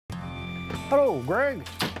Hello, Greg.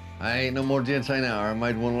 I ain't no more ginseng now. I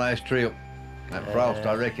made one last trip. That frost,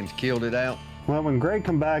 I reckon's killed it out. Well, when Greg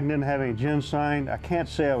come back and didn't have any ginseng, I can't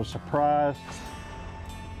say I was surprised.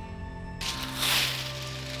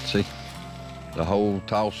 See, the whole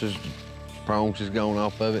tosses, prongs is gone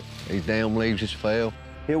off of it. These damn leaves just fell.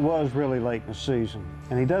 It was really late in the season,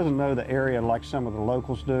 and he doesn't know the area like some of the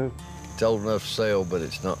locals do. It's old enough to sell, but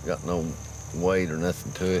it's not got no weight or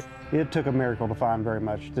nothing to it. It took a miracle to find very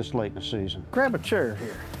much this late in the season. Grab a chair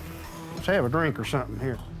here. Let's have a drink or something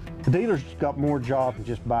here. The dealer's got more job than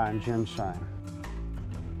just buying ginseng.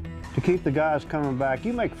 To keep the guys coming back,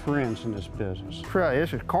 you make friends in this business. Right,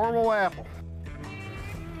 this is caramel apple.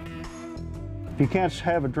 If you can't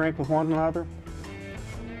have a drink with one another,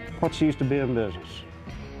 what's the use to be in business?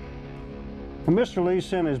 When Mr. Lee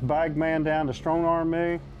sent his bag man down to strong-arm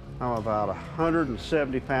me, I'm about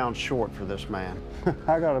 170 pounds short for this man.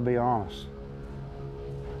 I gotta be honest.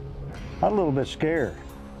 I'm a little bit scared.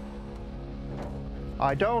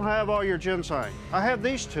 I don't have all your ginseng. I have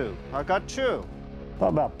these two. I got two. Thought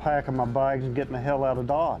about packing my bags and getting the hell out of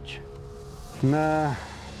Dodge. Nah,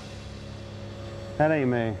 that ain't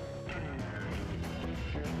me.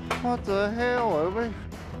 What the hell, Obi?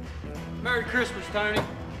 Merry Christmas, Tony.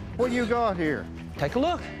 What you got here? Take a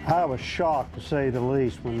look. I was shocked, to say the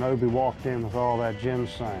least, when Obi walked in with all that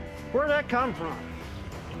ginseng. Where'd that come from?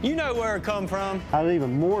 You know where it come from. I was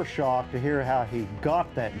even more shocked to hear how he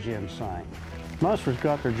got that ginseng. Musford's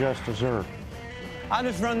got their just dessert. I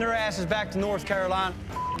just run their asses back to North Carolina.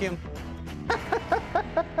 F*** 'em.